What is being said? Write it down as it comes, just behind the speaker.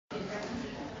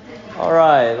All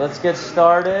right, let's get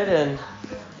started and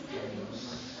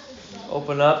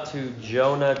open up to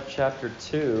Jonah chapter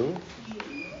 2.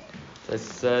 As I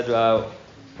said,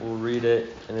 we'll read it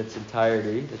in its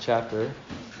entirety, the chapter,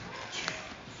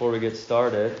 before we get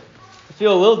started. I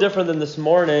feel a little different than this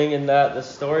morning in that the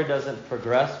story doesn't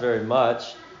progress very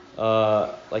much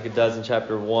like it does in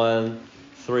chapter 1,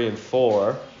 3, and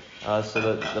 4.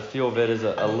 So the feel of it is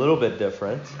a little bit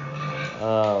different.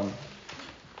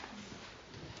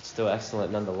 Still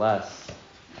excellent nonetheless.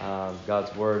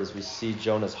 God's word as we see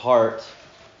Jonah's heart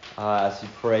as he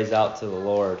prays out to the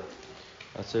Lord.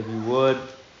 So if you would,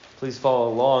 please follow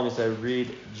along as I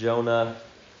read Jonah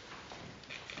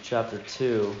chapter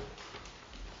 2.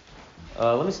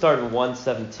 Let me start in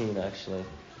 1:17 actually.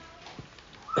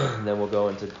 And then we'll go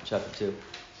into chapter 2.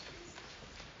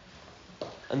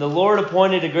 And the Lord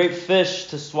appointed a great fish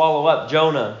to swallow up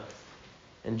Jonah.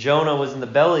 And Jonah was in the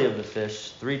belly of the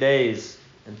fish 3 days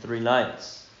and 3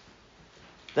 nights.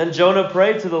 Then Jonah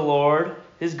prayed to the Lord,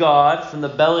 his God, from the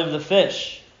belly of the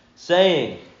fish,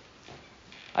 saying,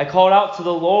 I called out to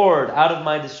the Lord out of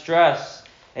my distress,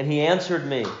 and he answered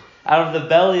me. Out of the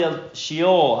belly of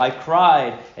Sheol I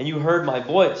cried, and you heard my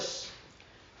voice.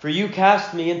 For you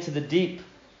cast me into the deep,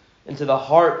 into the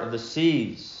heart of the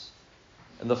seas,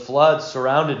 and the floods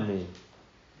surrounded me.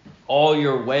 All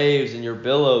your waves and your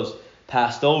billows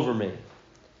passed over me.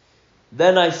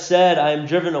 Then I said, I am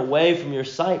driven away from your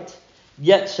sight.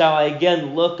 Yet shall I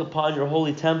again look upon your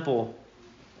holy temple.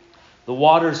 The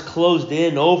waters closed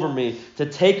in over me to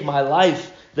take my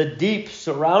life. The deep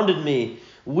surrounded me.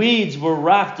 Weeds were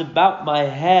wrapped about my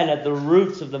head at the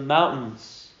roots of the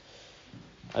mountains.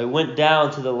 I went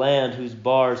down to the land whose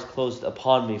bars closed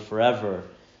upon me forever.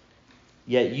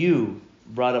 Yet you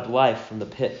brought up life from the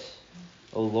pit,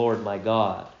 O Lord my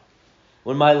God.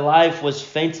 When my life was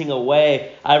fainting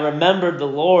away, I remembered the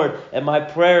Lord, and my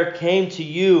prayer came to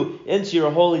you into your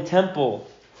holy temple.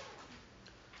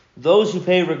 Those who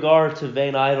pay regard to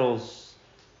vain idols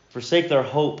forsake their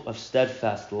hope of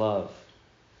steadfast love.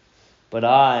 But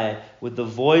I, with the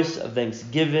voice of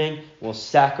thanksgiving, will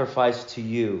sacrifice to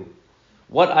you.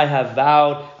 What I have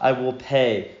vowed, I will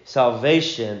pay.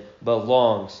 Salvation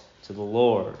belongs to the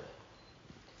Lord.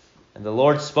 And the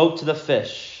Lord spoke to the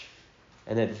fish,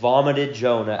 and it vomited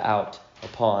Jonah out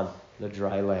upon the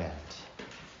dry land.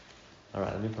 All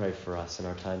right, let me pray for us in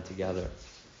our time together.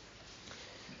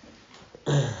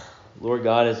 Lord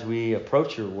God, as we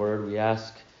approach your word, we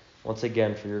ask once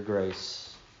again for your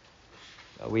grace.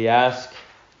 We ask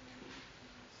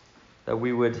that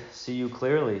we would see you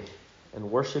clearly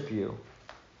and worship you.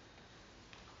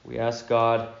 We ask,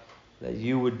 God, that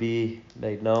you would be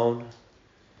made known,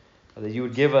 that you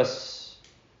would give us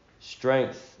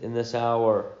strength in this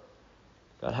hour.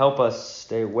 God, help us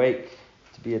stay awake,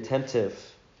 to be attentive.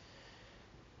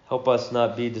 Help us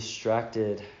not be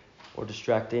distracted or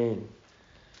distracting.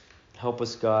 Help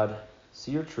us, God,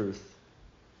 see your truth,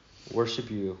 worship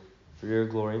you for your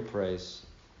glory and praise.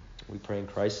 We pray in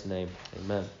Christ's name.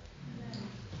 Amen.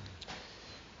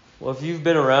 Well, if you've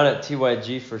been around at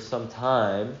TYG for some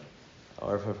time,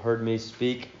 or if have heard me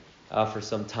speak for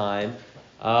some time,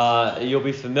 you'll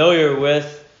be familiar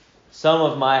with some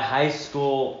of my high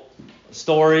school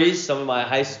stories, some of my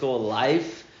high school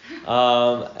life,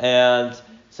 and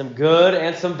some good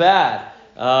and some bad.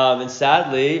 And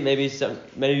sadly, many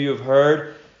of you have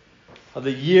heard of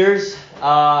the years,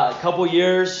 a couple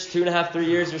years, 2.5, 3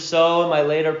 years or so in my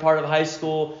later part of high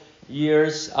school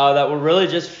years that were really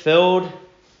just filled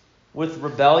with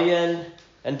rebellion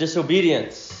and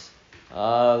disobedience.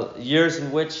 Years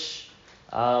in which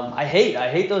I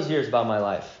hate those years about my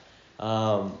life.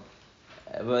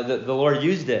 But the Lord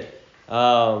used it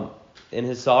in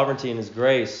his sovereignty and his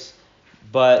grace.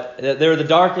 But they were the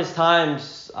darkest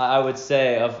times, I would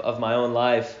say, of my own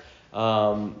life.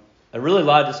 And really a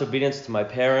lot of disobedience to my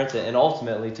parents and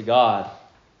ultimately to God.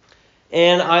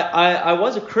 And I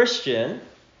was a Christian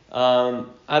at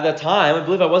that time. I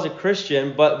believe I was a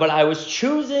Christian, but I was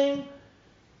choosing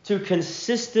to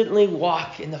consistently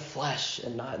walk in the flesh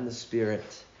and not in the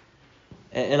spirit.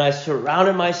 And I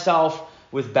surrounded myself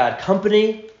with bad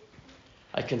company.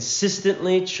 I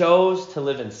consistently chose to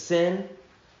live in sin.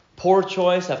 Poor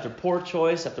choice after poor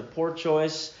choice after poor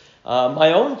choice.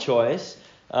 My own choice.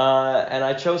 And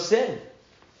I chose sin.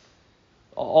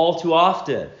 All too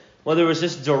often. Whether it was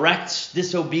just direct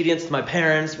disobedience to my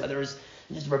parents, whether it was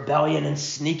just rebellion and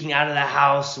sneaking out of the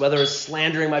house, whether it was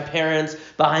slandering my parents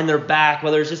behind their back,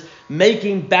 whether it was just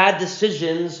making bad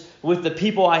decisions with the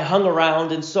people I hung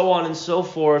around, and so on and so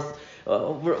forth.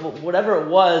 Whatever it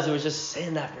was just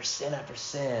sin after sin after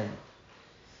sin.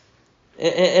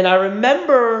 And I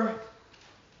remember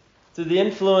through the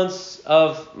influence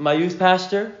of my youth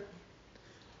pastor,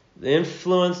 the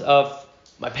influence of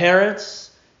my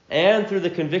parents, and through the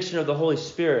conviction of the Holy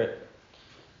Spirit,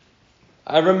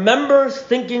 I remember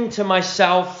thinking to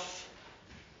myself,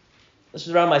 this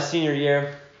was around my senior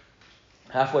year,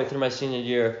 halfway through my senior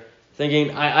year,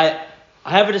 thinking, I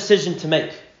have a decision to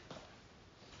make.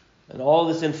 And all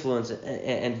this influence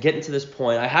and getting to this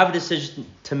point, I have a decision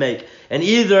to make. And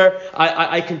either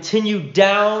I continue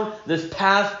down this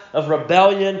path of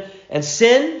rebellion and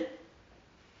sin,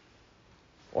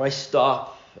 or I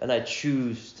stop and I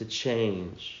choose to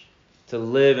change, to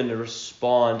live and to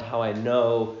respond how I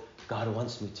know God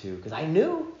wants me to. Because I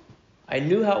knew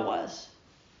how it was.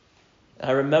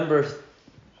 I remember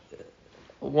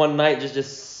one night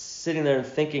just sitting there and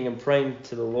thinking and praying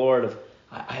to the Lord of,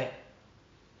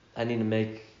 I need to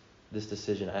make this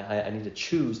decision. I need to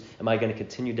choose. Am I going to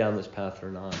continue down this path or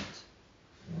not?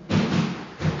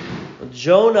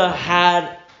 Jonah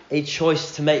had a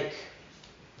choice to make.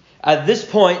 At this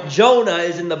point, Jonah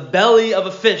is in the belly of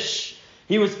a fish.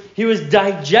 He was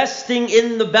digesting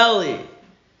in the belly.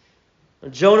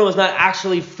 Jonah was not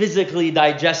actually physically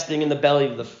digesting in the belly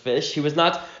of the fish. He was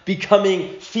not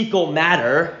becoming fecal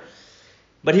matter,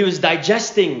 but he was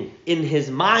digesting in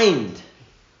his mind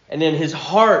and in his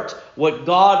heart what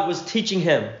God was teaching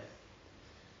him.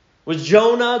 Was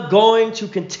Jonah going to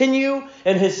continue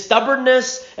in his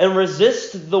stubbornness and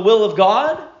resist the will of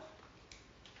God?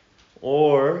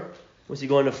 Or was he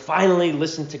going to finally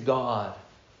listen to God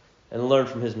and learn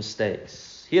from his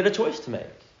mistakes? He had a choice to make.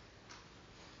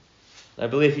 I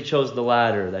believe he chose the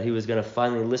latter, that he was going to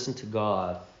finally listen to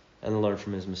God and learn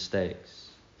from his mistakes.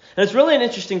 And it's really an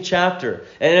interesting chapter.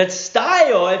 And its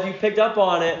style, if you picked up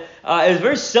on it, is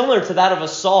very similar to that of a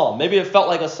psalm. Maybe it felt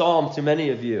like a psalm to many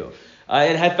of you.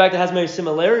 In fact, it has many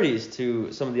similarities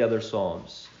to some of the other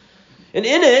psalms. And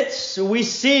in it, we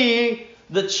see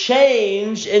the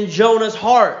change in Jonah's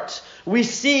heart. We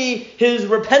see his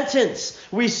repentance.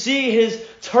 We see his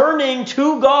turning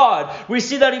to God. We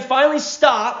see that he finally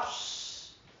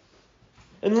stops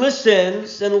and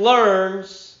listens and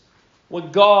learns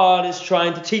what God is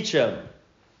trying to teach him.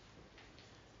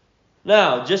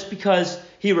 Now, just because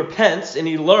he repents and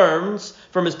he learns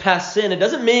from his past sin, it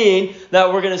doesn't mean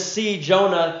that we're going to see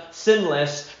Jonah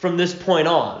sinless from this point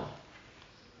on.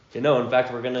 In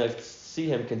fact, we're going to see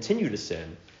him continue to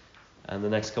sin in the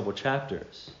next couple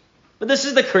chapters. But this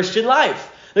is the Christian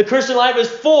life. The Christian life is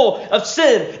full of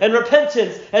sin and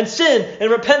repentance and sin and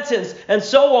repentance and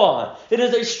so on. It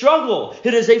is a struggle.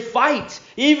 It is a fight.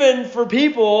 Even for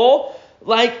people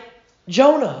like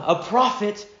Jonah, a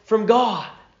prophet from God.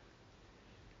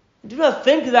 Do not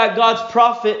think that God's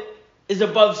prophet is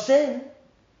above sin.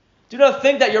 Do not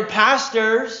think that your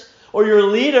pastors or your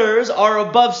leaders are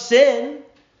above sin.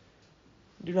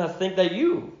 Do not think that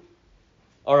you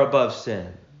are above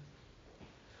sin.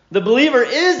 The believer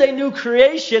is a new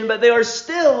creation, but they are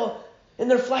still in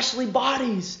their fleshly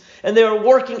bodies. And they are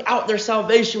working out their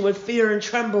salvation with fear and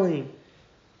trembling.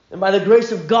 And by the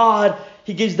grace of God,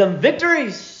 He gives them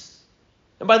victories.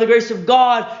 And by the grace of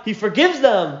God, He forgives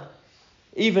them,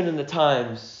 even in the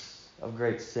times of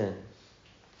great sin.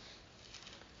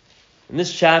 In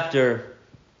this chapter,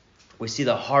 we see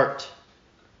the heart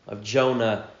of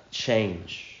Jonah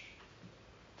change.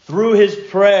 Through his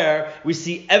prayer, we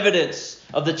see evidence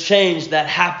of the change that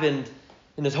happened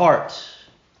in his heart.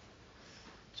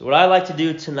 So what I'd like to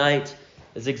do tonight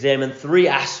is examine 3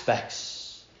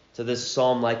 aspects to this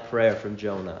psalm-like prayer from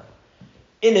Jonah.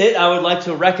 In it, I would like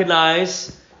to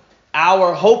recognize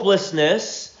our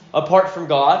hopelessness apart from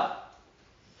God,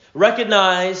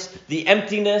 recognize the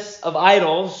emptiness of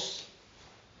idols,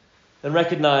 and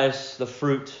recognize the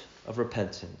fruit of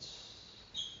repentance.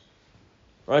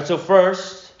 All right, so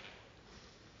first,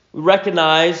 we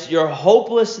recognize your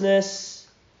hopelessness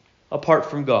apart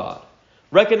from God.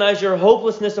 Recognize your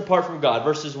hopelessness apart from God,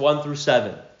 verses 1 through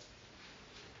 7.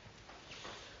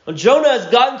 Well, Jonah has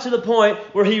gotten to the point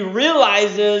where he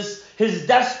realizes his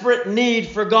desperate need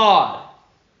for God.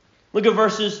 Look at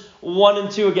verses 1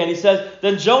 and 2 again. He says,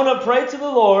 "Then Jonah prayed to the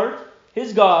Lord,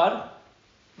 his God,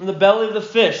 from the belly of the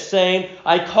fish, saying,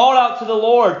 I called out to the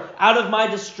Lord out of my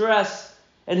distress,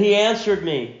 and He answered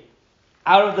me.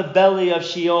 Out of the belly of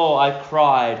Sheol I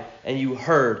cried, and you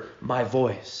heard my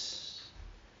voice."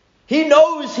 He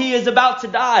knows he is about to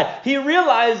die. He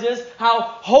realizes how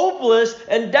hopeless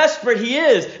and desperate he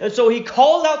is. And so he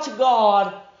calls out to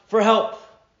God for help.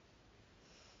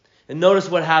 And notice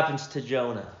what happens to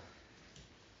Jonah.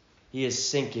 He is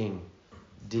sinking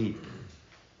deep.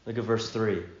 Look at verse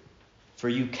 3. "For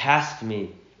you cast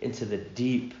me into the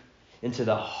deep, into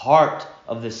the heart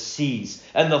of the seas,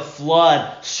 and the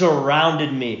flood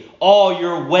surrounded me. All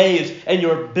your waves and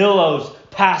your billows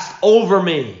passed over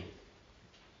me.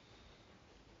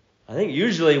 I think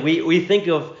usually we think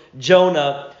of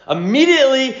Jonah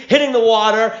immediately hitting the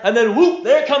water, and then whoop,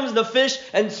 there comes the fish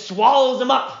and swallows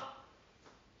him up.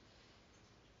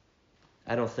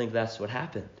 I don't think that's what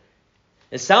happened.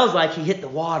 It sounds like he hit the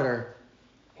water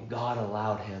and God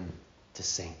allowed him to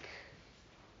sink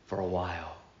for a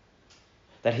while.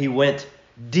 That he went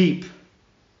deep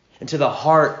into the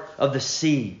heart of the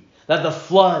sea. That the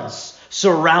floods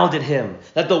surrounded him.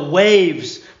 That the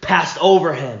waves passed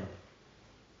over him.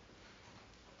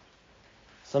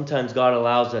 Sometimes God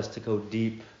allows us to go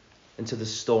deep into the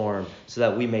storm so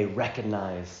that we may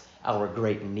recognize our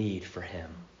great need for Him.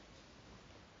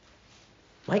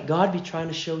 Might God be trying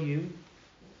to show you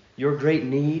your great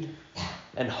need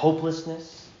and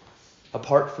hopelessness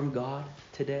apart from God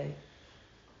today?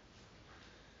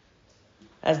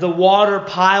 As the water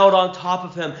piled on top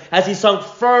of him, as he sunk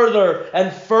further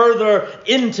and further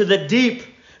into the deep,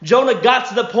 Jonah got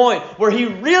to the point where he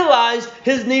realized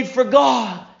his need for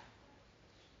God.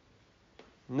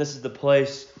 And this is the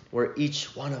place where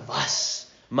each one of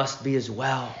us must be as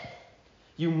well.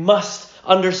 You must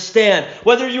understand,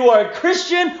 whether you are a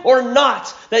Christian or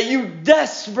not, that you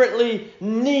desperately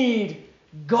need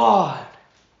God.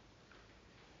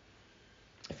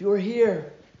 If you are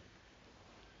here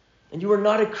and you are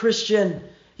not a Christian,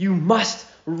 you must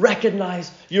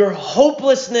recognize your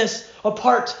hopelessness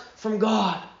apart from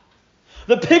God.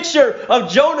 The picture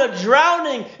of Jonah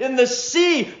drowning in the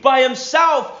sea by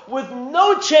himself with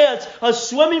no chance of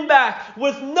swimming back,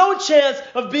 with no chance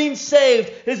of being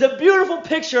saved, is a beautiful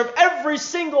picture of every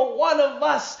single one of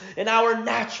us in our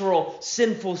natural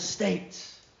sinful state.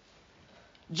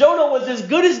 Jonah was as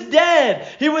good as dead.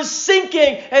 He was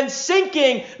sinking and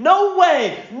sinking. No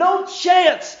way, no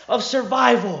chance of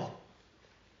survival.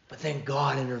 But then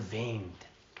God intervened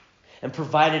and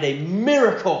provided a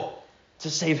miracle to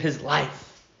save his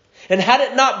life. And had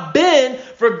it not been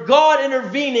for God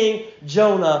intervening,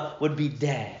 Jonah would be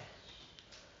dead.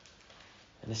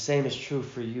 And the same is true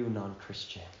for you,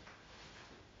 non-Christian.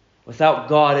 Without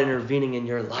God intervening in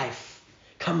your life,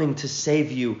 coming to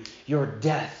save you, your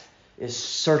death is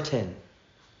certain.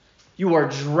 You are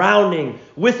drowning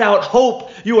without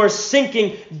hope. You are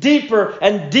sinking deeper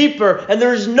and deeper. And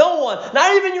there is no one,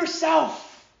 not even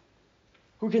yourself,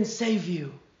 who can save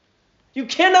you. You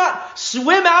cannot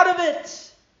swim out of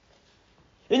it.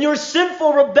 In your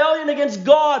sinful rebellion against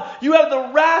God, you have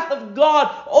the wrath of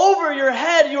God over your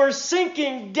head. You are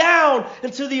sinking down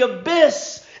into the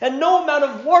abyss. And no amount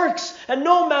of works and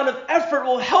no amount of effort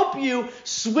will help you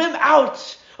swim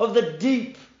out of the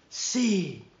deep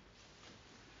sea.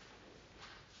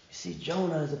 You see,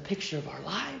 Jonah is a picture of our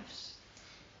lives.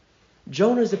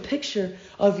 Jonah is a picture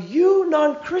of you,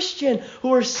 non-Christian,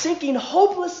 who are sinking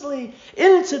hopelessly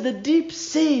into the deep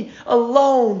sea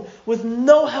alone with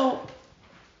no help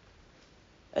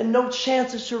and no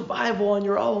chance of survival on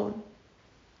your own.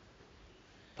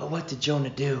 But what did Jonah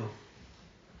do?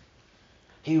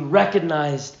 He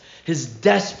recognized his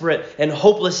desperate and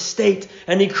hopeless state,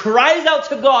 and he cries out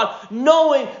to God,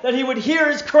 knowing that he would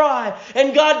hear his cry.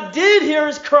 And God did hear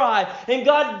his cry, and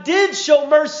God did show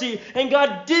mercy, and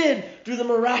God did do the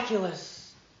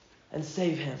miraculous and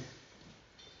save him.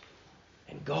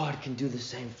 And God can do the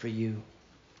same for you.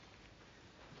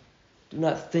 Do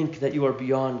not think that you are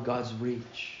beyond God's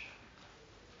reach.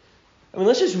 I mean,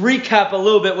 let's just recap a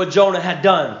little bit what Jonah had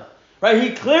done. Right?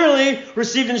 He clearly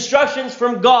received instructions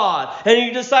from God, and he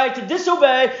decided to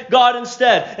disobey God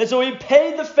instead. And so he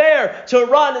paid the fare to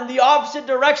run in the opposite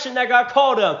direction that God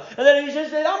called him. And then he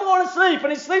just said, I'm going to sleep.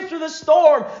 And he sleeps through the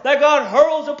storm that God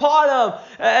hurls upon him.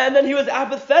 And then he was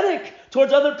apathetic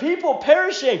towards other people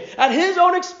perishing at his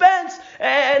own expense,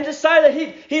 and decided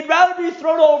that he'd rather be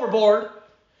thrown overboard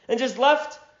and just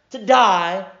left to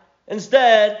die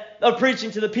instead of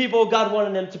preaching to the people God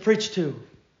wanted him to preach to.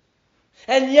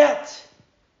 And yet,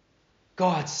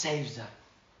 God saves him.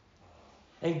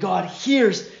 And God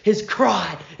hears his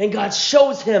cry. And God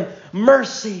shows him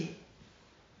mercy.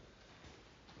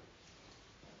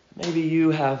 Maybe you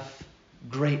have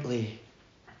greatly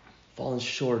fallen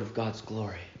short of God's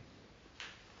glory.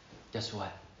 Guess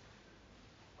what?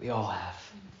 We all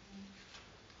have.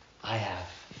 I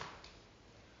have.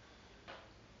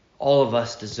 All of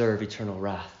us deserve eternal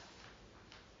wrath.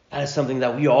 That is something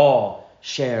that we all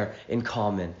share in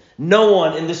common. No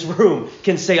one in this room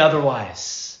can say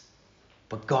otherwise.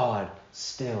 But God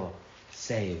still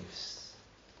saves.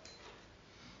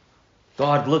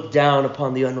 God looked down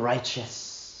upon the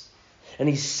unrighteous, and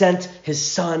He sent His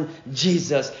Son,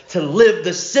 Jesus, to live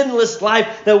the sinless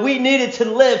life that we needed to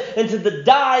live and to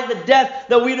die the death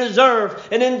that we deserve.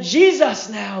 And in Jesus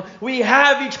now, we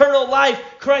have eternal life.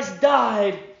 Christ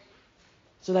died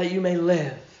so that you may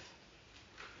live.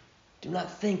 Do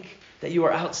not think that you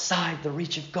are outside the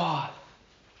reach of God,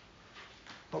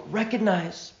 but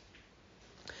recognize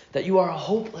that you are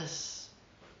hopeless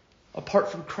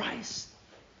apart from Christ.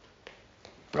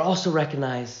 But also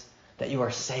recognize that you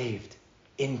are saved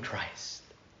in Christ.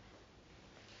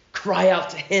 Cry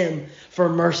out to Him for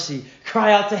mercy.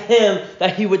 Cry out to Him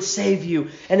that He would save you.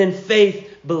 And in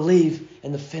faith, believe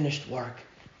in the finished work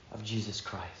of Jesus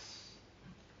Christ.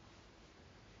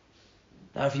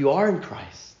 Now, if you are in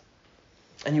Christ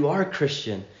and you are a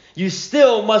Christian, you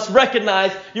still must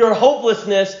recognize your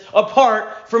hopelessness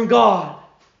apart from God.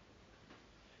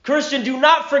 Christian, do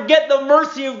not forget the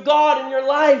mercy of God in your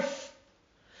life.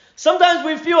 Sometimes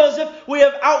we feel as if we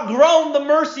have outgrown the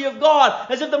mercy of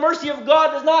God, as if the mercy of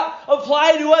God does not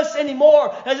apply to us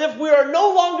anymore, as if we are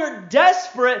no longer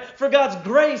desperate for God's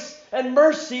grace and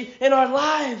mercy in our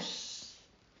lives.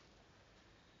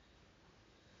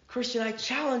 Christian, I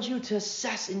challenge you to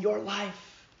assess in your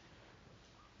life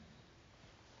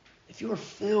if you are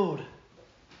filled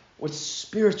with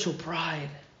spiritual pride.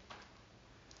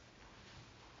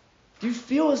 Do you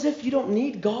feel as if you don't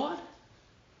need God?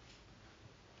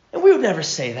 And we would never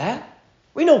say that.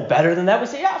 We know better than that. We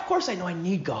say, yeah, of course I know I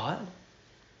need God.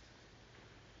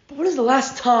 But when is the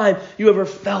last time you ever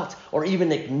felt or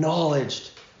even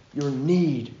acknowledged your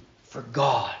need for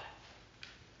God?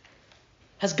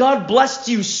 Has God blessed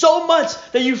you so much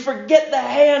that you forget the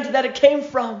hand that it came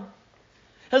from?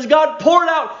 Has God poured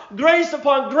out grace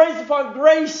upon grace upon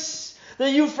grace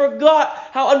that you forgot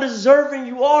how undeserving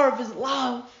you are of His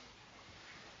love?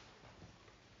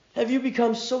 Have you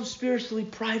become so spiritually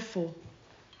prideful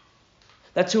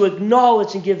that to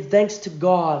acknowledge and give thanks to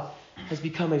God has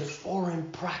become a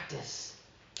foreign practice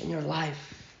in your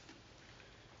life?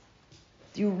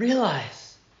 Do you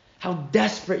realize how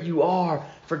desperate you are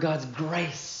for God's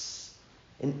grace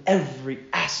in every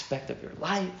aspect of your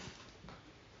life?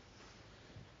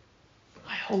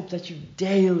 I hope that you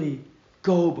daily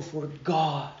go before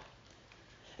God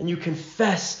and you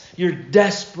confess your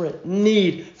desperate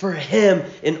need for Him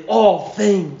in all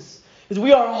things. Because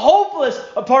we are hopeless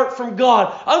apart from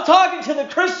God. I'm talking to the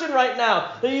Christian right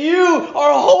now. That you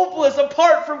are hopeless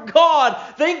apart from God.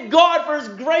 Thank God for His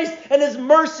grace and His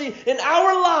mercy in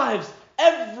our lives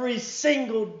every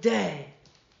single day.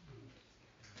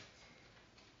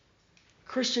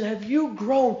 Christian, have you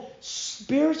grown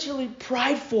spiritually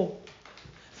prideful?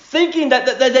 Thinking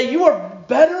that you are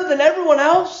better than everyone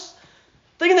else?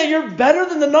 Thinking that you're better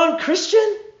than the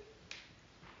non-Christian?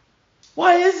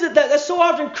 Why is it that so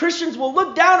often Christians will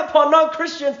look down upon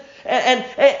non-Christians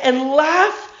and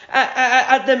laugh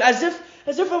at them as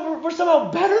if we're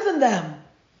somehow better than them?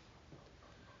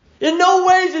 In no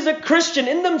ways is a Christian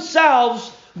in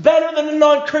themselves better than a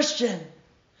non-Christian.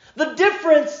 The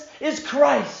difference is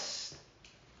Christ.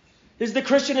 Is the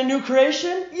Christian a new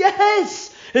creation?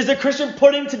 Yes. Is the Christian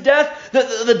putting to death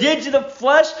the deeds of the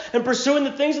flesh and pursuing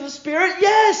the things of the Spirit?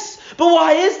 Yes. But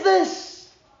why is this?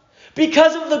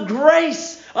 Because of the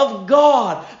grace of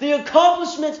God, the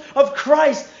accomplishments of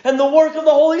Christ, and the work of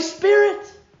the Holy Spirit.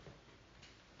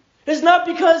 It's not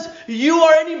because you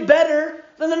are any better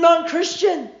than the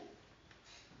non-Christian.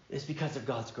 It's because of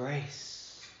God's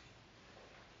grace.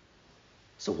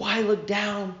 So why look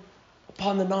down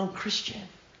upon the non-Christian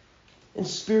in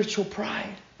spiritual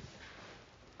pride?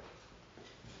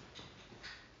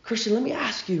 Christian, let me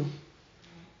ask you,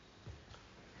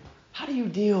 how do you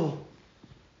deal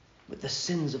with the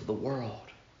sins of the world?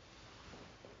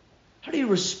 How do you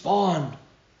respond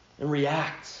and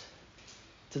react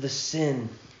to the sin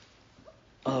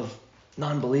of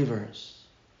non-believers?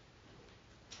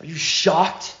 Are you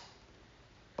shocked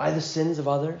by the sins of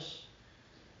others?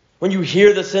 When you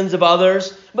hear the sins of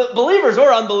others, but believers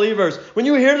or unbelievers, when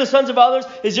you hear the sins of others,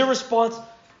 is your response,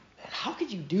 man, how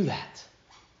could you do that?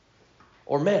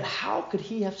 Or, man, how could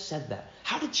he have said that?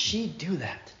 How did she do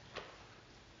that?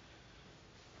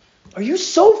 Are you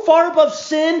so far above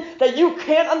sin that you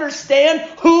can't understand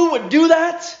who would do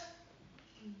that?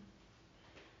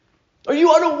 Are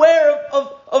you unaware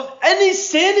of any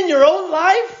sin in your own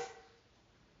life?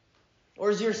 Or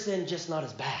is your sin just not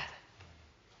as bad?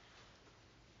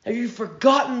 Have you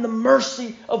forgotten the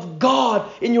mercy of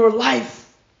God in your life?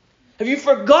 Have you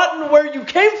forgotten where you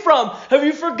came from? Have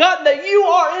you forgotten that you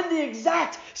are in the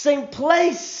exact same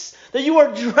place? That you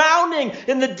are drowning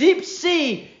in the deep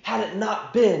sea had it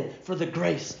not been for the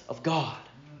grace of God?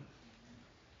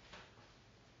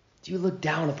 Do you look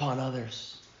down upon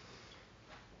others?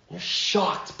 You're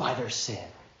shocked by their sin.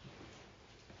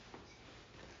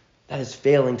 That is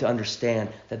failing to understand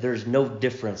that there is no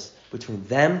difference between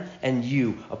them and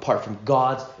you apart from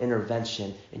God's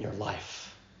intervention in your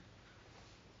life.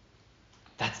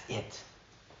 That's it.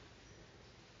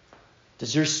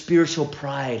 Does your spiritual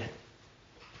pride,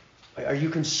 are you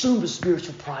consumed with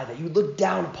spiritual pride that you look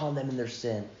down upon them in their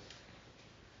sin?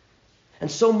 And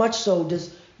so much so,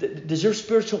 does your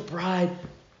spiritual pride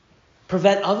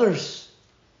prevent others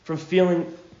from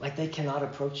feeling like they cannot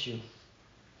approach you?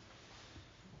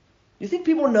 You think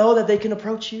people know that they can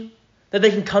approach you? That they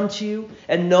can come to you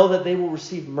and know that they will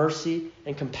receive mercy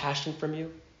and compassion from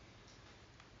you?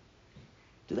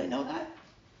 Do they know that?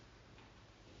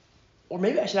 Or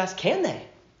maybe I should ask, can they?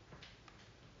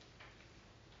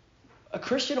 A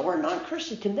Christian or a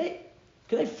non-Christian, can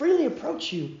they freely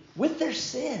approach you with their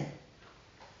sin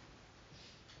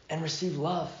and receive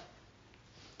love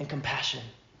and compassion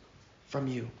from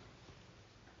you?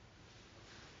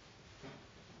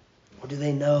 Or do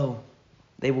they know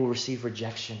they will receive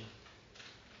rejection,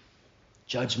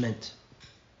 judgment,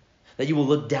 that you will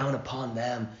look down upon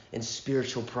them in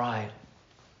spiritual pride?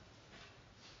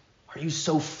 Are you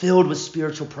so filled with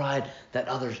spiritual pride that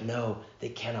others know they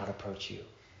cannot approach you?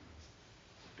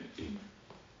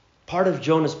 Part of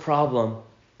Jonah's problem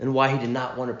and why he did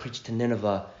not want to preach to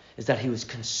Nineveh is that he was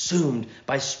consumed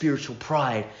by spiritual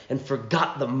pride and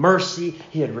forgot the mercy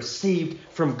he had received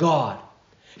from God.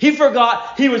 He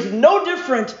forgot he was no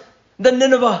different than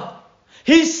Nineveh.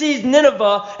 He sees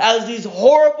Nineveh as these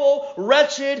horrible,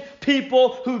 wretched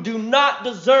people who do not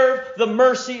deserve the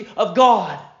mercy of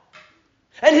God.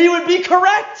 And he would be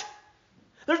correct.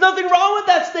 There's nothing wrong with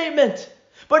that statement.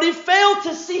 But he failed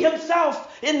to see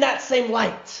himself in that same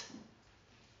light.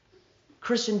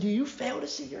 Christian, do you fail to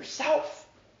see yourself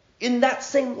in that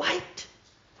same light?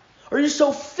 Are you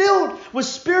so filled with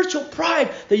spiritual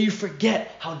pride that you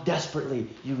forget how desperately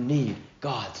you need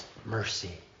God's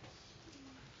mercy?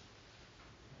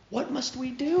 What must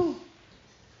we do?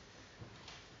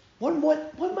 What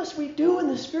must we do in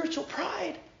this spiritual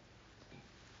pride?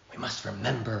 We must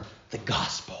remember the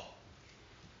gospel.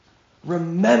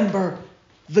 Remember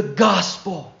the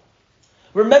gospel.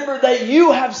 Remember that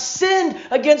you have sinned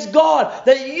against God,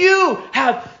 that you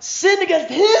have sinned against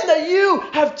Him, that you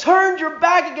have turned your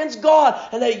back against God,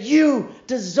 and that you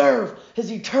deserve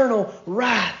His eternal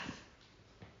wrath.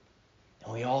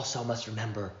 And we also must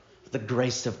remember the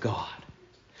grace of God.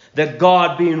 That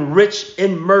God, being rich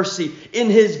in mercy, in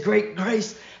His great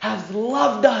grace, has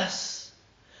loved us.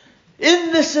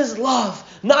 In this is love.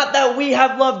 Not that we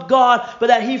have loved God, but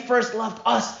that He first loved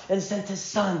us and sent His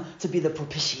Son to be the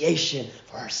propitiation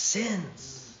for our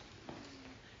sins.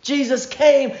 Jesus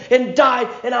came and died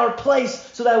in our place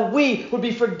so that we would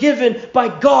be forgiven by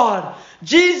God.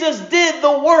 Jesus did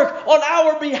the work on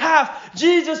our behalf.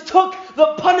 Jesus took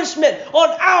the punishment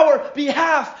on our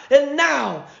behalf. And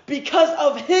now, because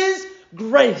of His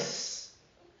grace,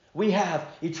 we have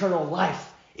eternal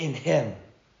life in Him.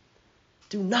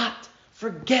 Do not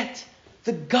forget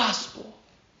the gospel.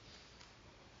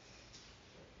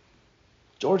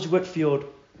 George Whitefield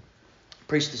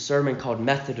preached a sermon called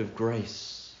Method of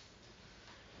Grace.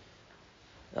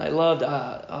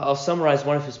 I'll summarize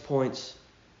one of his points.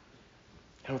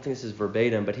 I don't think this is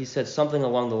verbatim, but he said something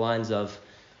along the lines of,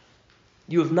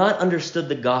 you have not understood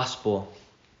the gospel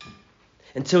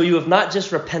until you have not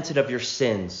just repented of your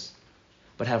sins,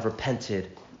 but have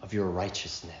repented of your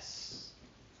righteousness.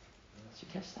 Did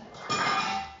you catch that?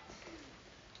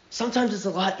 Sometimes it's a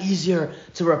lot easier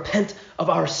to repent of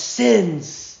our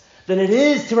sins than it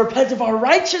is to repent of our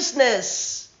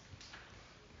righteousness.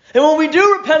 And when we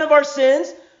do repent of our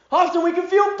sins, often we can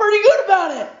feel pretty good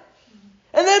about it.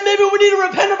 And then maybe we need to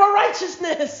repent of our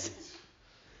righteousness.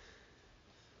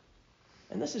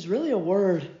 And this is really a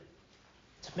word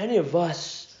to many of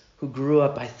us who grew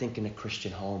up, I think, in a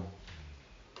Christian home.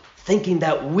 Thinking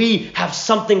that we have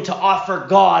something to offer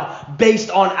God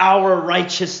based on our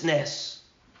righteousness.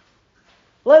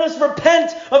 Let us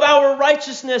repent of our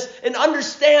righteousness and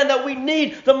understand that we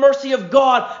need the mercy of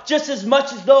God just as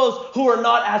much as those who are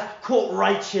not as, quote,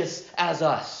 righteous as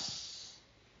us.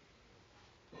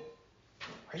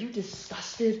 Are you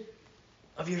disgusted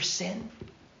of your sin?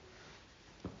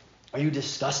 Are you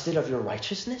disgusted of your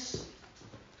righteousness?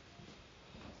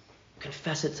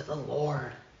 Confess it to the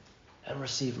Lord and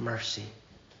receive mercy.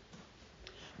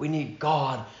 We need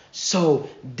God so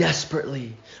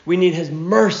desperately. We need His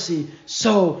mercy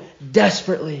so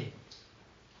desperately.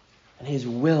 And He is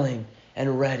willing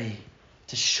and ready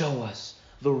to show us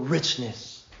the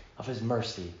richness of His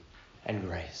mercy and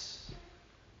grace.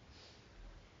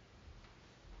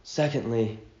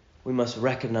 Secondly, we must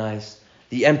recognize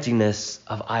the emptiness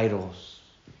of idols.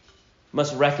 You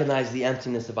must recognize the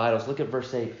emptiness of idols. Look at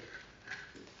verse 8.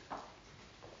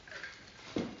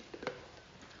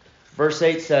 Verse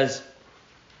 8 says,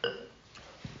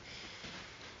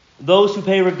 those who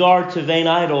pay regard to vain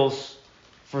idols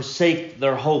forsake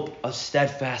their hope of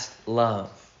steadfast love.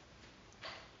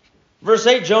 Verse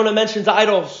 8, Jonah mentions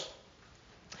idols.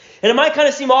 And it might kind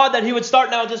of seem odd that he would start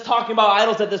now just talking about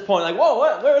idols at this point. Like, whoa,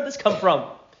 where did this come from?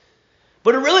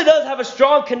 But it really does have a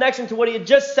strong connection to what he had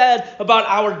just said about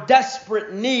our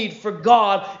desperate need for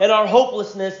God and our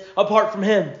hopelessness apart from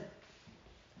Him.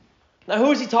 Now,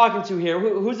 who is he talking to here?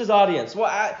 Who's his audience? Well,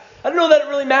 I don't know that it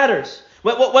really matters.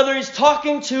 Whether he's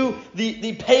talking to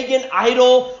the pagan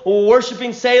idol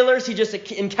worshiping sailors he just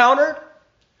encountered,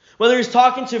 whether he's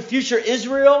talking to future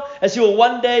Israel as he will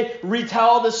one day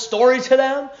retell this story to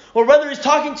them, or whether he's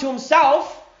talking to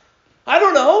himself, I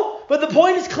don't know, but the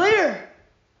point is clear.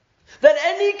 That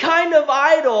any kind of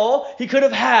idol he could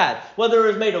have had, whether it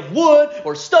was made of wood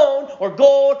or stone or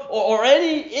gold or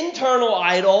any internal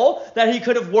idol that he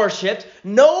could have worshipped,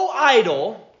 no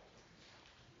idol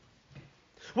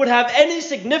would have any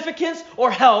significance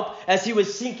or help as he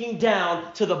was sinking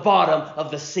down to the bottom of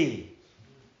the sea.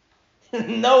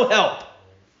 No help.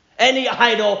 Any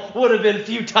idol would have been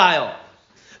futile.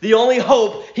 The only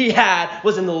hope he had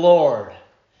was in the Lord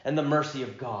and the mercy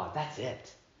of God. That's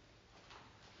it.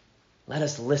 Let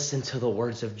us listen to the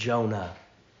words of Jonah.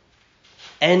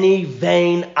 Any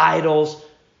vain idols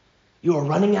you are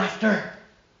running after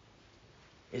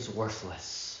is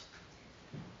worthless.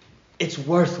 It's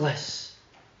worthless.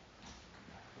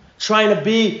 Trying to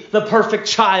be the perfect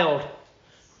child,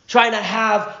 trying to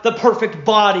have the perfect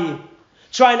body,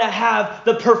 trying to have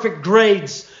the perfect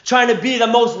grades, trying to be the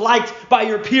most liked by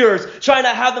your peers, trying to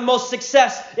have the most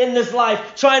success in this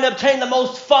life, trying to obtain the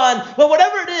most fun. Well,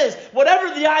 whatever it is,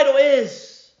 whatever the idol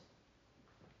is,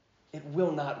 it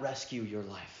will not rescue your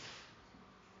life.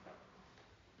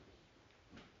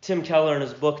 Tim Keller, in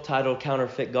his book titled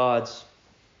Counterfeit Gods,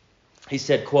 he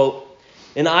said, quote,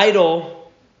 an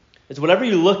idol is whatever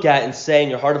you look at and say in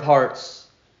your heart of hearts,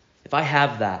 if I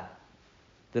have that,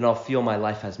 then I'll feel my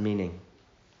life has meaning.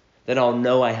 Then I'll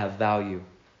know I have value.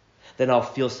 Then I'll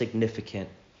feel significant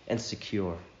and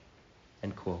secure.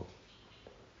 End quote.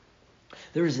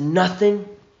 There is nothing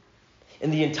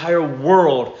in the entire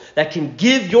world that can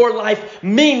give your life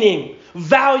meaning,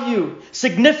 value,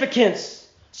 significance,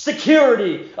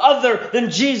 security other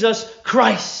than Jesus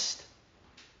Christ.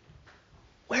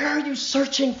 Where are you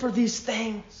searching for these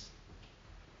things?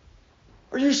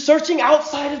 Are you searching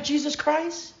outside of Jesus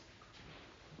Christ?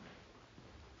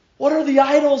 What are the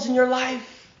idols in your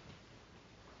life?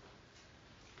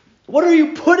 What are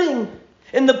you putting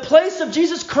in the place of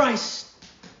Jesus Christ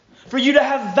for you to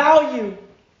have value,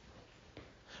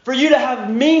 for you to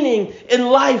have meaning in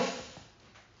life?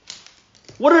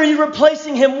 What are you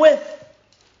replacing Him with?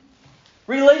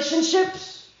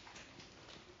 Relationships?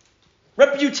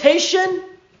 Reputation?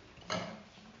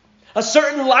 A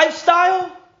certain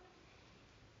lifestyle?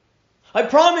 I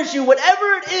promise you,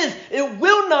 whatever it is, it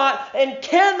will not and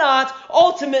cannot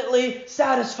ultimately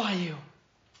satisfy you.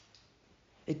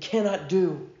 It cannot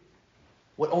do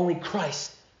what only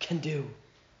Christ can do.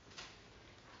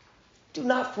 Do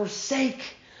not forsake.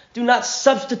 Do not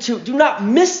substitute. Do not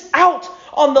miss out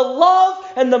on the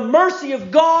love and the mercy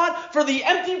of God for the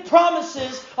empty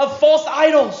promises of false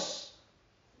idols.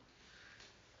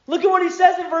 Look at what he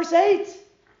says in verse 8.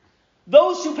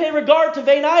 Those who pay regard to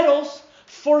vain idols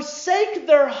forsake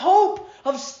their hope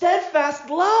of steadfast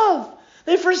love.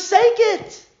 They forsake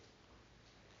it.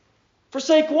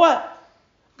 Forsake what?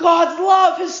 God's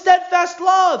love, His steadfast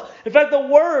love. In fact, the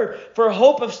word for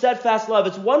hope of steadfast love,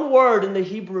 it's one word in the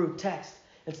Hebrew text.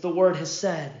 It's the word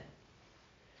hesed.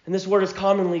 And this word is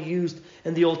commonly used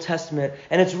in the Old Testament.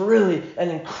 And it's really an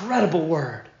incredible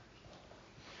word.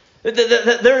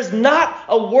 There is not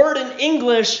a word in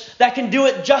English that can do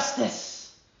it justice.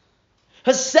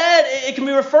 Hesed, it can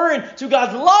be referring to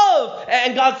God's love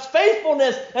and God's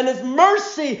faithfulness and His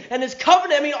mercy and His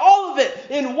covenant. I mean, all of it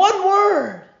in one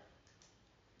word.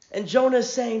 And Jonah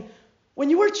is saying,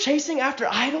 when you are chasing after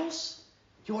idols,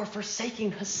 you are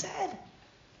forsaking hesed.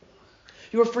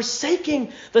 You are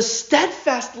forsaking the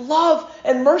steadfast love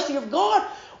and mercy of God.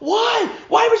 Why?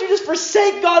 Why would you just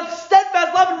forsake God's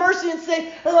steadfast love and mercy and say,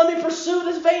 hey, let me pursue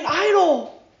this vain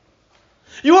idol?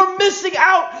 You are missing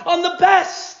out on the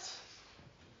best.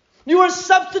 You are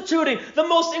substituting the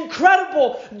most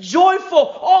incredible, joyful,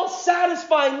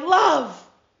 all-satisfying love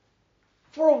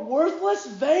for a worthless,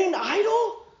 vain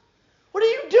idol? What are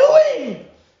you doing?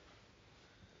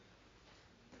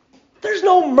 There's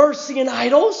no mercy in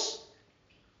idols.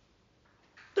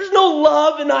 There's There's no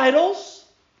love in idols.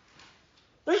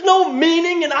 There's no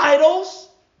meaning in idols.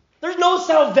 There's no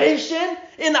salvation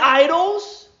in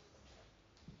idols.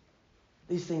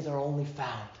 These things are only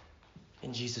found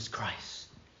in Jesus Christ.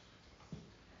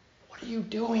 What are you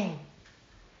doing?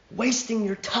 Wasting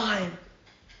your time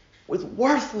with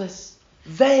worthless,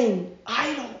 vain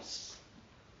idols.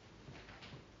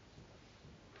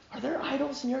 Are there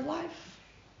idols in your life?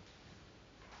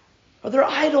 Are there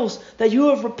idols that you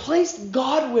have replaced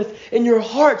God with in your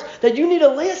heart that you need to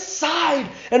lay aside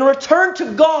and return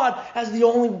to God as the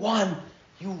only one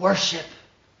you worship?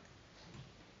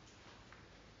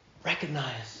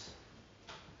 Recognize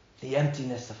the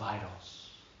emptiness of idols.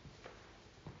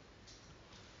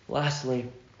 Lastly,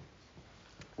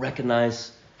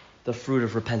 recognize the fruit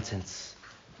of repentance.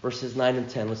 Verses 9 and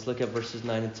 10. Let's look at verses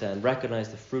 9 and 10. Recognize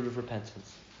the fruit of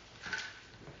repentance.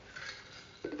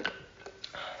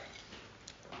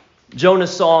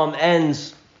 Jonah's psalm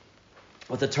ends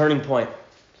with a turning point.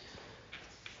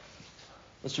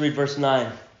 Let's read verse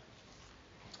 9.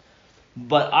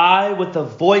 But I, with the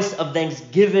voice of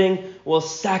thanksgiving, will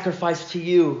sacrifice to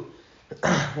you.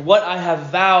 What I have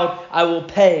vowed, I will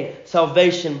pay.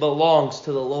 Salvation belongs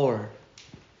to the Lord.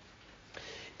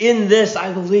 In this,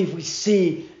 I believe, we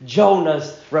see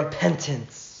Jonah's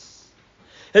repentance.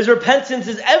 His repentance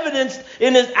is evidenced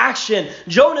in his action.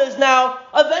 Jonah is now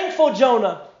a thankful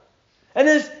Jonah. And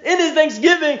in his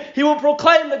thanksgiving, he will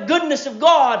proclaim the goodness of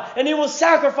God, and he will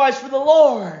sacrifice for the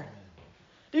Lord.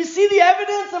 Do you see the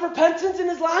evidence of repentance in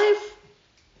his life?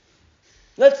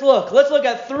 Let's look. Let's look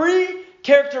at 3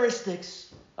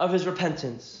 characteristics of his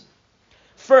repentance.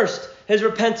 First, his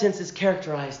repentance is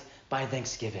characterized by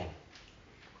thanksgiving.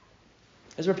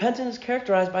 His repentance is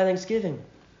characterized by thanksgiving.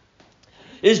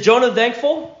 Is Jonah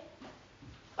thankful?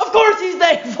 Of course he's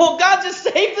thankful. God just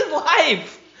saved his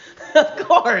life. Of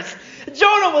course.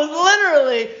 Jonah was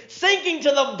literally sinking to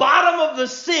the bottom of the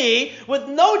sea with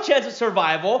no chance of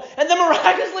survival, and then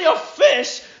miraculously a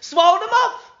fish swallowed him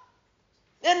up.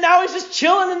 And now he's just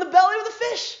chilling in the belly of the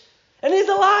fish, and he's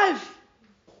alive.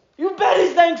 You bet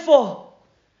he's thankful.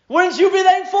 Wouldn't you be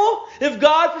thankful if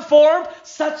God performed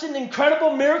such an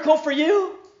incredible miracle for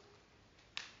you?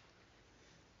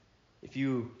 If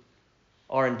you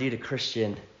are indeed a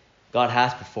Christian, God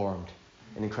has performed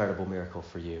an incredible miracle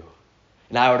for you.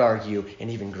 And I would argue an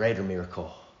even greater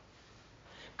miracle.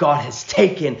 God has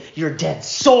taken your dead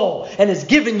soul and has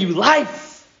given you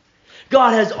life.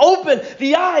 God has opened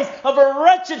the eyes of a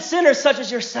wretched sinner such as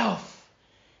yourself.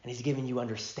 And he's given you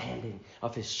understanding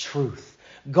of his truth.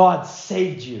 God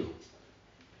saved you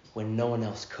when no one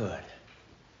else could.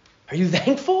 Are you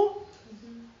thankful?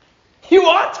 Mm-hmm. You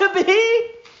ought to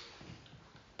be.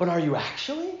 But are you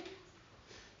actually?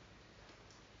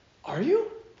 Are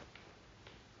you?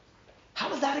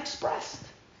 How is that expressed?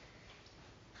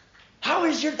 How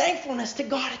is your thankfulness to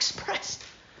God expressed?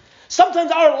 Sometimes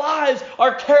our lives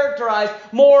are characterized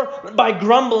more by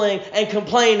grumbling and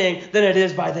complaining than it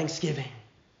is by thanksgiving.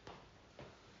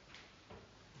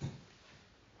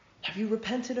 Have you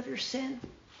repented of your sin?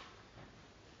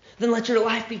 Then let your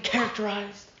life be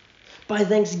characterized by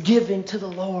thanksgiving to the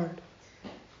Lord.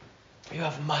 You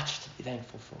have much to be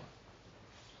thankful for.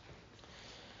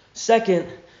 Second,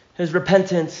 his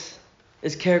repentance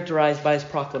is characterized by his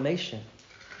proclamation.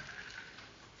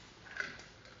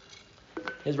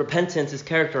 His repentance is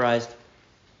characterized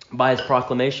by his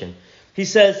proclamation. He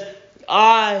says,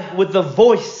 I, with the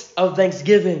voice of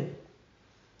thanksgiving.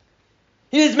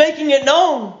 He is making it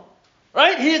known,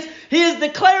 right? He is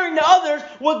declaring to others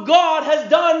what God has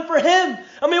done for him.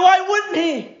 I mean, why wouldn't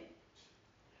he?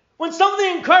 When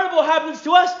something incredible happens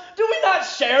to us, do we not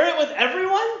share it with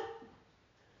everyone?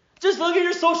 Just look at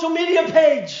your social media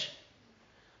page.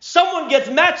 Someone gets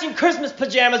matching Christmas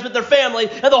pajamas with their family,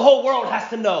 and the whole world has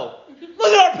to know.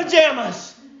 Look at our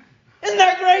pajamas. Isn't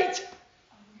that great?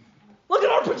 Look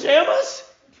at our pajamas.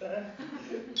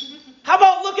 How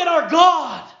about look at our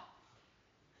God?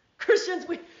 Christians,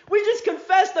 we just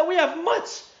confess that we have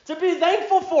much to be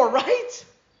thankful for, right?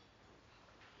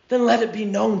 Then let it be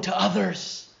known to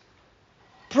others.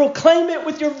 Proclaim it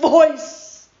with your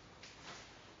voice.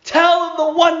 Tell of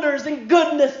the wonders and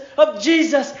goodness of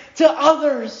Jesus to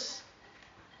others.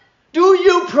 Do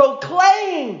you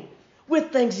proclaim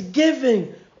with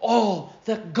thanksgiving all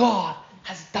that God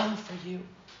has done for you?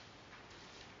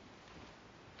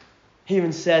 He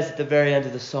even says at the very end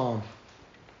of the psalm,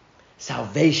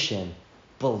 salvation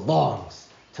belongs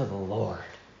to the Lord.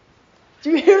 Do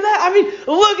you hear that? I mean,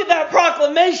 look at that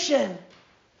proclamation.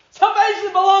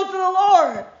 Salvation belongs to the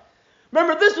Lord.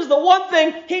 Remember, this was the one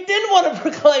thing he didn't want to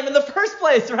proclaim in the first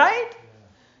place, right?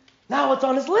 Now it's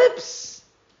on his lips.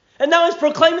 And now he's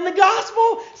proclaiming the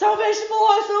gospel. Salvation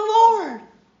belongs to the Lord.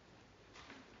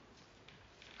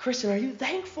 Christian, are you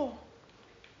thankful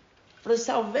for the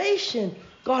salvation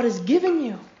God has given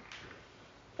you?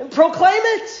 And proclaim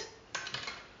it.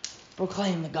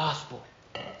 Proclaim the gospel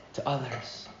to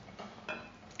others.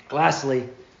 Lastly,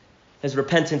 his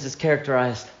repentance is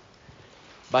characterized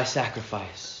by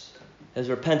sacrifice. His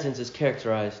repentance is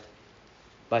characterized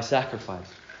by sacrifice.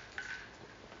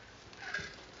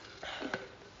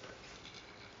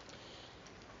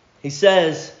 He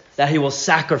says that he will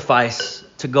sacrifice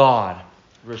to God.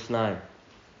 Verse 9.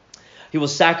 He will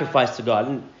sacrifice to God.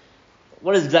 And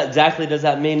what exactly does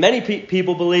that mean? Many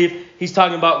people believe he's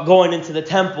talking about going into the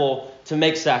temple to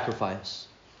make sacrifice.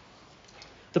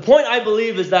 The point, I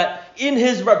believe, is that in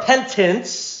his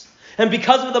repentance, and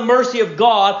because of the mercy of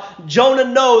God,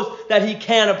 Jonah knows that he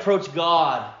can approach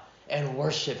God and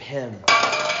worship him.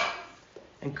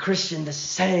 And Christian, the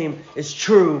same is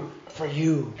true for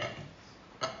you.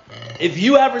 If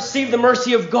you have received the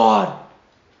mercy of God,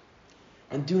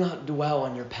 then do not dwell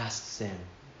on your past sin.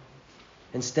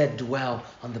 Instead, dwell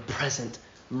on the present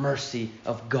mercy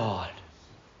of God.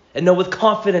 And know with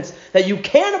confidence that you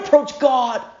can approach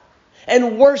God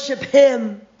and worship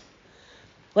him.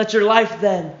 Let your life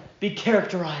then be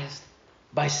characterized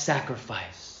by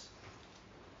sacrifice.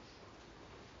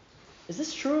 Is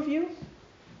this true of you?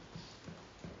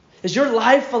 Is your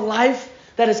life a life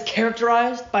that is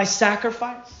characterized by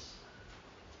sacrifice?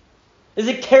 Is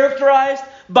it characterized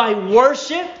by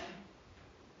worship?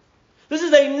 This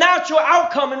is a natural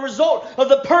outcome and result of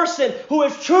the person who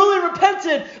has truly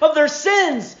repented of their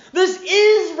sins. This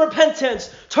is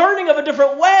repentance, turning of a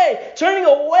different way, turning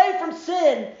away from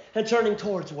sin and turning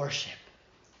towards worship.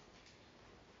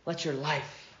 Let your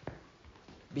life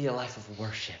be a life of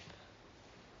worship.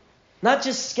 Not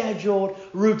just scheduled,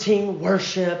 routine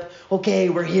worship. Okay,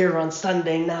 we're here on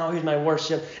Sunday now. Here's my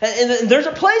worship. And there's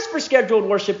a place for scheduled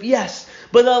worship, yes.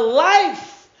 But a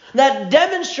life that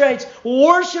demonstrates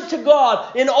worship to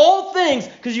God in all things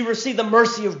because you've received the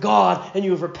mercy of God and you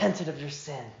have repented of your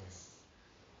sins.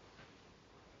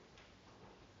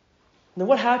 Now,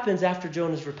 what happens after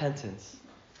Jonah's repentance?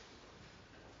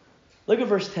 Look at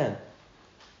verse 10.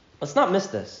 Let's not miss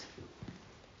this.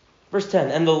 Verse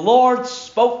 10, and the Lord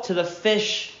spoke to the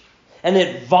fish, and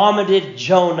it vomited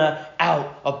Jonah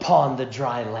out upon the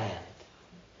dry land.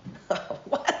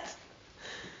 What?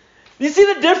 Do you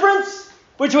see the difference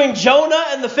between Jonah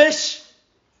and the fish?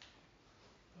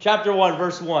 Chapter 1,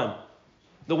 verse 1.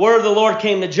 The word of the Lord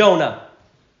came to Jonah,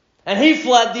 and he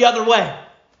fled the other way.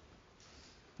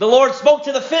 The Lord spoke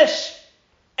to the fish,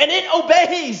 and it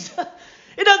obeys.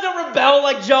 It doesn't rebel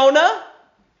like Jonah.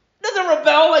 It doesn't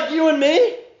rebel like you and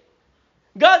me.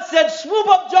 God said, swoop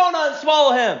up Jonah and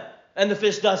swallow him. And the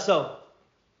fish does so.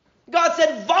 God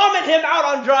said, vomit him out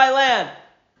on dry land.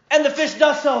 And the fish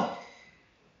does so.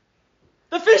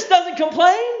 The fish doesn't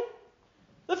complain.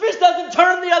 The fish doesn't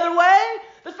turn the other way.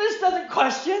 The fish doesn't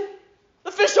question.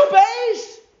 The fish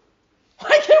obeys.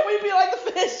 Why can't we be like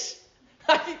the fish?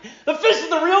 The fish is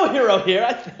the real hero here,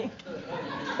 I think.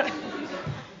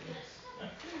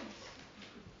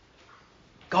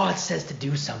 God says to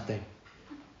do something.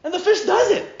 And the fish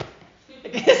does it.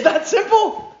 It's that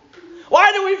simple.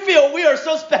 Why do we feel we are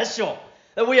so special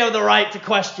that we have the right to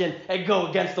question and go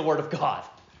against the Word of God?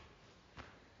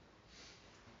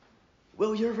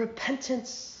 Will your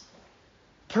repentance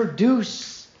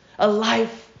produce a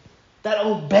life that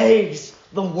obeys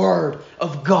the Word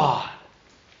of God?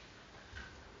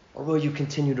 Or will you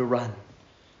continue to run?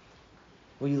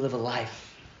 Will you live a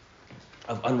life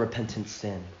of unrepentant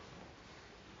sin?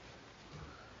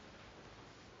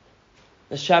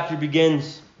 This chapter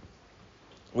begins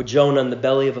with Jonah in the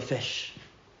belly of a fish.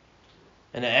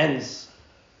 And it ends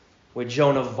with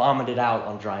Jonah vomited out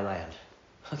on dry land.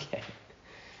 Okay.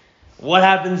 What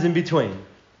happens in between?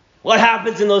 What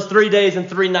happens in those 3 days and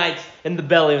 3 nights in the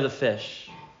belly of the fish?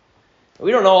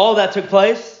 We don't know all that took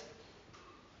place.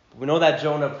 We know that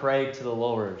Jonah prayed to the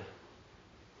Lord.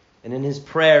 And in his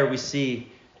prayer we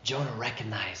see Jonah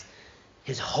recognized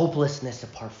his hopelessness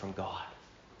apart from God.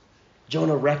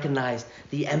 Jonah recognized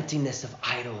the emptiness of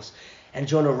idols. And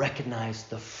Jonah recognized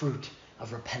the fruit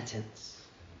of repentance.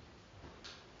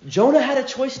 Jonah had a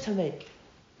choice to make.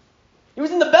 He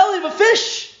was in the belly of a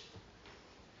fish.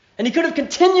 And he could have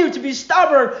continued to be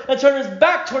stubborn and turn his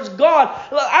back towards God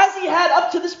as he had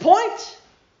up to this point.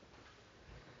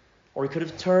 Or he could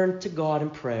have turned to God in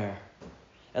prayer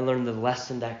and learned the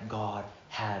lesson that God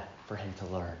had for him to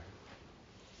learn.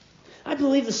 I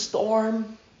believe the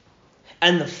storm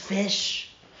and the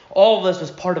fish, all of this was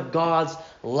part of God's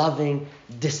loving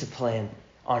discipline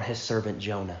on his servant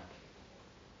Jonah.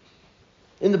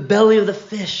 In the belly of the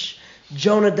fish,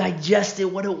 Jonah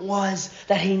digested what it was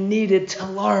that he needed to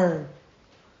learn.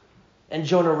 And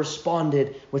Jonah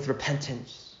responded with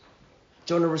repentance.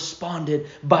 Jonah responded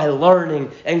by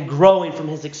learning and growing from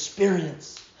his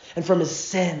experience and from his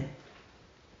sin.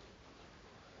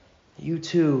 You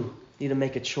too need to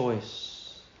make a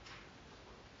choice.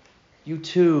 You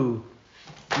too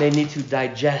may need to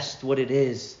digest what it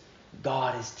is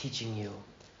God is teaching you.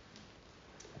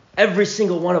 Every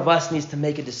single one of us needs to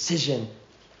make a decision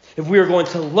if we are going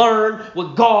to learn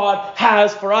what God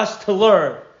has for us to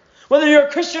learn. Whether you're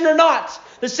a Christian or not,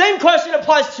 the same question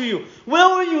applies to you.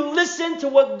 Will you listen to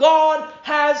what God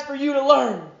has for you to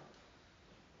learn?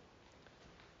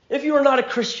 If you are not a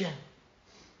Christian,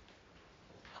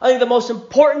 I think the most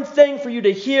important thing for you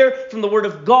to hear from the Word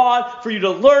of God, for you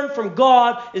to learn from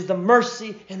God, is the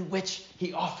mercy in which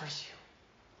He offers you.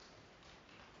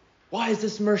 Why is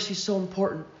this mercy so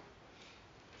important?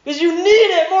 Because you need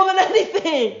it more than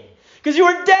anything. Because you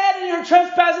are dead in your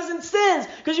trespasses and sins.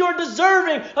 Because you are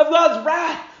deserving of God's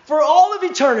wrath for all of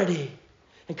eternity.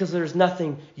 And because there's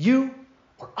nothing you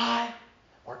or I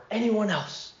or anyone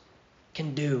else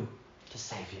can do to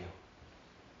save you.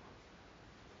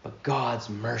 But God's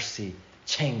mercy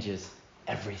changes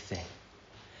everything.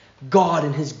 God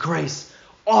in His grace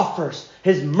offers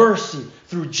His mercy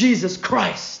through Jesus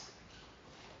Christ.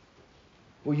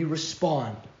 Will you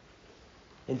respond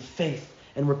in faith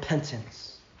and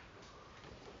repentance?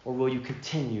 Or will you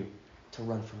continue to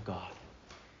run from God?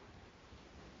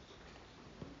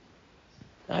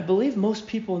 And I believe most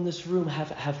people in this room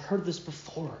have heard this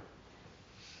before.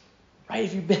 Right?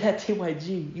 If you've been at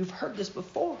TYG, you've heard this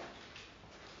before.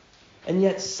 And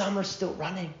yet some are still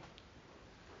running.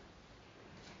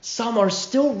 Some are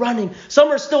still running. Some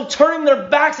are still turning their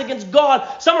backs against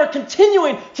God. Some are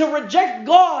continuing to reject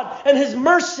God and His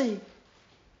mercy.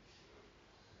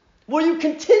 Will you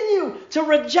continue to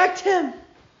reject Him?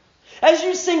 As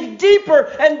you sink deeper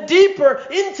and deeper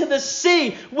into the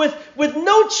sea with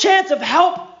no chance of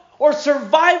help or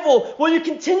survival, will you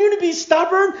continue to be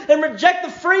stubborn and reject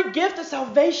the free gift of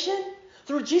salvation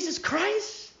through Jesus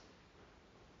Christ?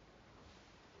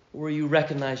 Or will you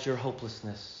recognize your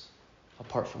hopelessness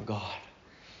apart from God?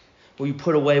 Will you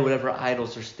put away whatever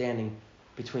idols are standing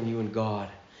between you and God?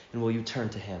 And will you turn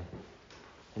to Him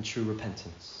in true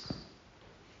repentance?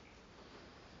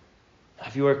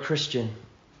 If you are a Christian,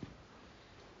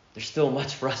 there's still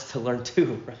much for us to learn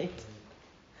too, right?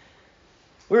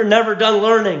 We're never done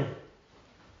learning,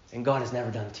 and God is never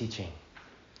done teaching.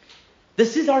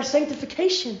 This is our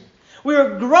sanctification. We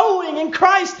are growing in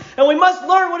Christ, and we must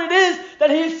learn what it is that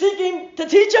He is seeking to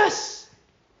teach us.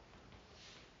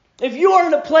 If you are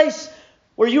in a place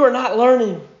where you are not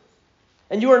learning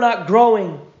and you are not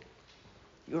growing,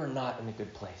 you are not in a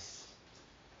good place.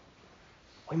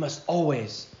 We must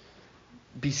always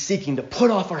be seeking to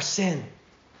put off our sin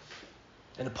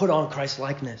and to put on Christ's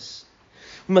likeness.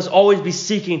 We must always be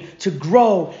seeking to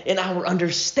grow in our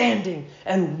understanding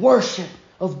and worship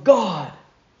of God.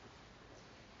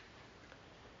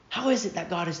 How is it that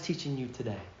God is teaching you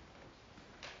today?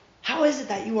 How is it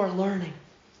that you are learning?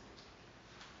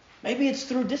 Maybe it's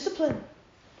through discipline.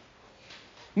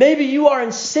 Maybe you are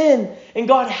in sin and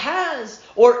God has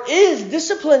or is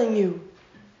disciplining you.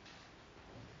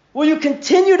 Will you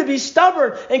continue to be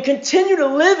stubborn and continue to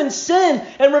live in sin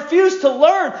and refuse to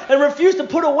learn and refuse to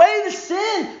put away the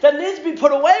sin that needs to be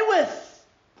put away with?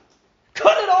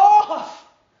 Cut it off.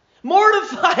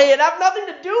 Mortify it. Have nothing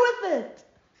to do with it.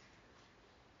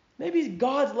 Maybe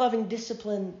God's loving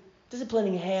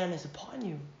disciplining hand is upon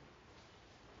you.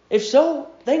 If so,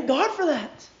 thank God for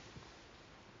that.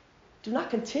 Do not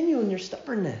continue in your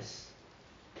stubbornness,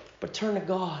 but turn to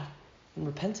God in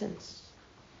repentance.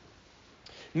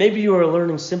 Maybe you are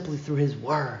learning simply through His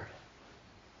Word.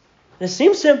 And it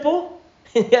seems simple,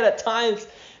 and yet at times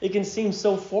it can seem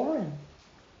so foreign.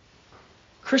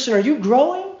 Christian, are you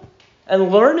growing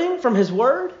and learning from His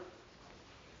Word?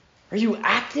 Are you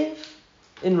active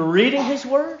in reading His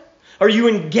Word? Are you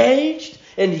engaged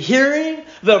in hearing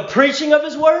the preaching of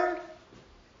His Word?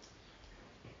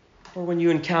 Or when you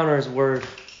encounter His Word,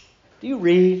 do you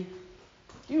read?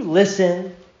 Do you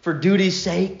listen for duty's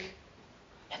sake?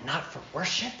 And not for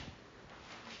worship?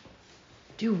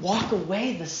 Do you walk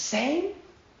away the same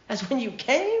as when you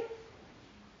came?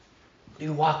 Do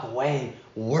you walk away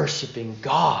worshiping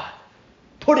God,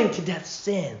 putting to death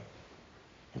sin,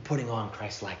 and putting on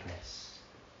Christ's likeness?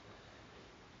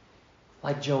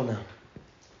 Like Jonah,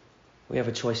 we have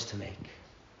a choice to make.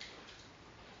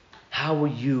 How will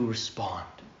you respond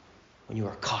when you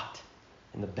are caught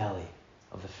in the belly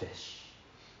of the fish?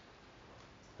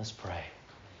 Let's pray.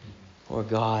 Lord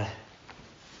God,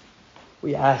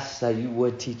 We ask that you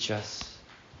would teach us.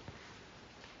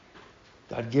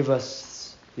 God, give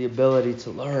us the ability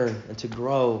to learn and to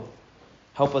grow.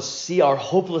 Help us see our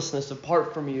hopelessness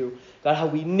apart from you. God, how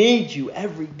we need you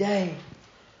every day.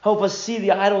 Help us see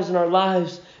the idols in our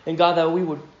lives. And God, that we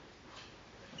would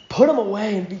put them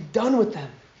away and be done with them.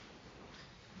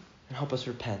 And help us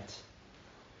repent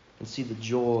and see the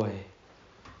joy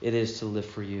it is to live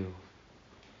for you.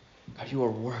 God, you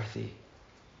are worthy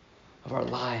of our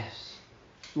lives.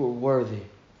 You are worthy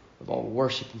of all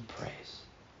worship and praise.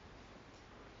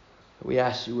 We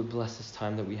ask you would bless this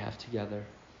time that we have together.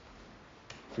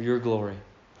 For your glory,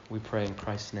 we pray in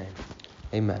Christ's name.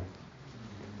 Amen.